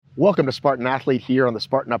Welcome to Spartan Athlete here on the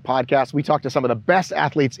Spartan Up podcast. We talk to some of the best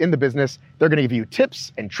athletes in the business. They're going to give you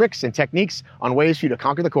tips and tricks and techniques on ways for you to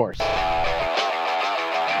conquer the course.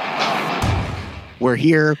 We're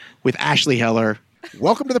here with Ashley Heller.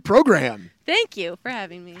 Welcome to the program. Thank you for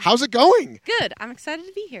having me. How's it going? Good. I'm excited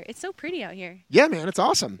to be here. It's so pretty out here. Yeah, man, it's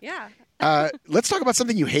awesome. Yeah. Let's talk about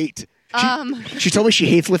something you hate. She told me she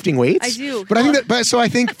hates lifting weights. I do. But I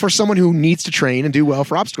think for someone who needs to train and do well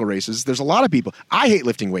for obstacle races, there's a lot of people. I hate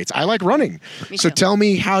lifting weights. I like running. Me So too. tell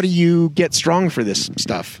me, how do you get strong for this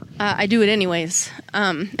stuff? I do it anyways.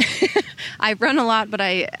 I run a lot, but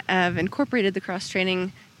I have incorporated the cross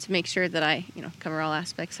training to make sure that I, cover all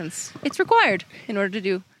aspects since it's required in order to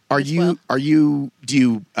do. Do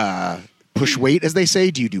you push weight, as they say?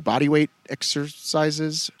 Do you do body weight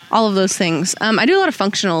exercises? All of those things. I do a lot of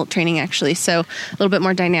functional training, actually, so a little bit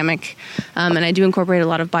more dynamic. And I do incorporate a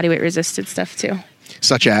lot of body weight resisted stuff, too.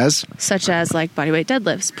 Such as like body weight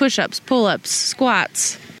deadlifts, push-ups, pull-ups,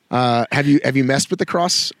 squats. Have you messed with the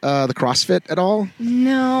CrossFit at all?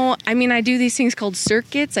 No. I mean, I do these things called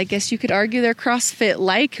circuits. I guess you could argue they're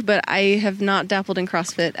CrossFit-like, but I have not dabbled in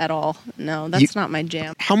CrossFit at all. No, that's not my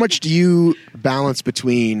jam. How much do you balance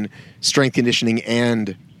between strength conditioning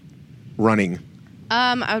and running?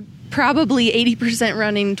 I would probably 80%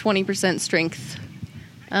 running, 20% strength.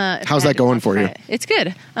 How's that going for you? It's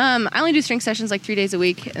good. I only do strength sessions like 3 days a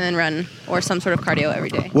week and then run or some sort of cardio every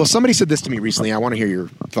day. Well, somebody said this to me recently. I want to hear your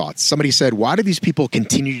thoughts. Somebody said, why do these people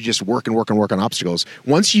continue to just work on obstacles?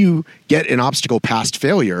 Once you get an obstacle past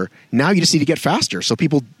failure, now you just need to get faster. So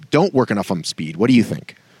people don't work enough on speed. What do you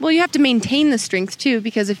think? Well, you have to maintain the strength too,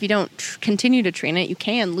 because if you don't continue to train it, you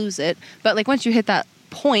can lose it. But like once you hit that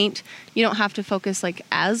point, you don't have to focus like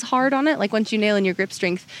as hard on it. Like once you nail in your grip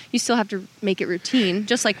strength, you still have to make it routine.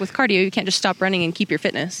 Just like with cardio, you can't just stop running and keep your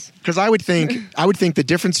fitness. Because I would think the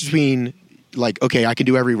difference between like, okay, I can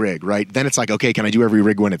do every rig, right? Then it's like, okay, can I do every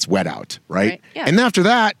rig when it's wet out, right? Yeah. And then after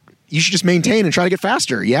that, you should just maintain and try to get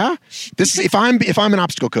faster. Yeah. This if I'm an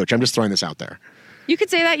obstacle coach, I'm just throwing this out there. You could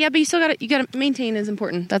say that, yeah, but you still got to maintain is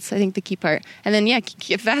important. That's I think the key part. And then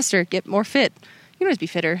get faster, get more fit. You can always be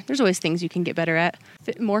fitter. There's always things you can get better at.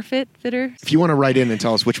 Fitter. If you want to write in and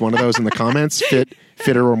tell us which one of those in the comments,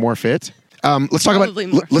 fitter, or more fit. Let's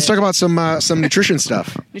talk about some nutrition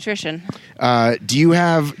stuff. Nutrition.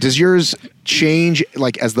 Does yours change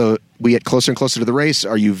like as we get closer and closer to the race?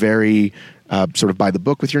 Are you very sort of by the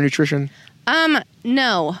book with your nutrition?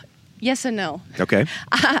 No. Yes and no. Okay.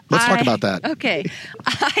 Let's talk about that. Okay.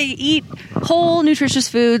 I eat whole nutritious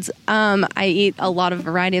foods. I eat a lot of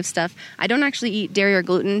variety of stuff. I don't actually eat dairy or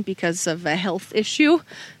gluten because of a health issue,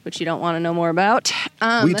 which you don't want to know more about.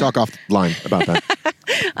 We talk offline about that.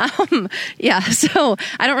 So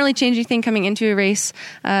I don't really change anything coming into a race.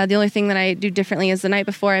 The only thing that I do differently is the night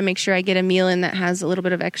before I make sure I get a meal in that has a little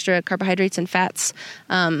bit of extra carbohydrates and fats,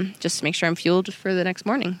 just to make sure I'm fueled for the next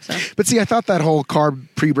morning. So. But see, I thought that whole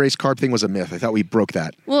pre-race carb thing was a myth. I thought we broke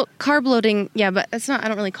that. Well, carb loading, yeah, but it's not. I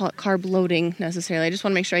don't really call it carb loading necessarily. I just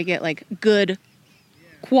want to make sure I get like good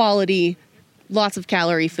quality, lots of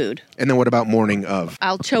calorie food. And then what about morning of?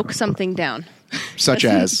 I'll choke something down. Such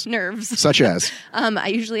as? Nerves. Such as? I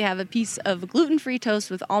usually have a piece of gluten-free toast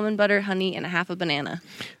with almond butter, honey, and a half a banana.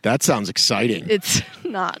 That sounds exciting. It's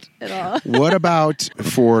not at all. What about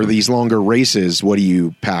for these longer races? What do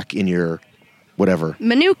you pack in your whatever?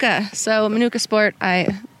 Manuka. So Manuka Sport,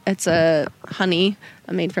 it's a honey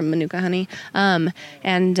made from Manuka honey. So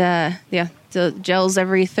gels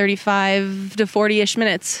every 35 to 40-ish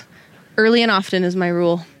minutes. Early and often is my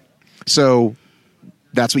rule. So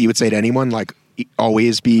that's what you would say to anyone, like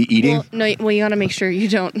always be eating? Well, you got to make sure you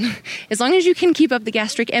don't. As long as you can keep up the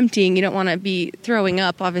gastric emptying, you don't want to be throwing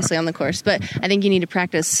up, obviously, on the course. But I think you need to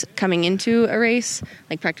practice coming into a race,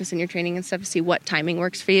 like practicing your training and stuff to see what timing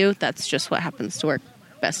works for you. That's just what happens to work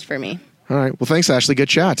best for me. All right. Well, thanks, Ashley. Good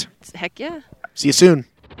chat. Heck yeah. See you soon.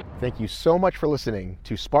 Thank you so much for listening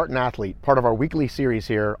to Spartan Athlete, part of our weekly series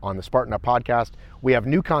here on the Spartan Up podcast. We have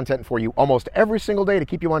new content for you almost every single day to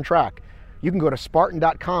keep you on track. You can go to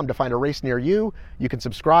Spartan.com to find a race near you. You can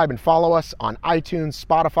subscribe and follow us on iTunes,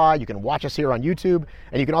 Spotify. You can watch us here on YouTube.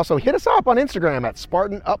 And you can also hit us up on Instagram at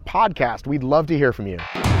Spartan Up Podcast. We'd love to hear from you.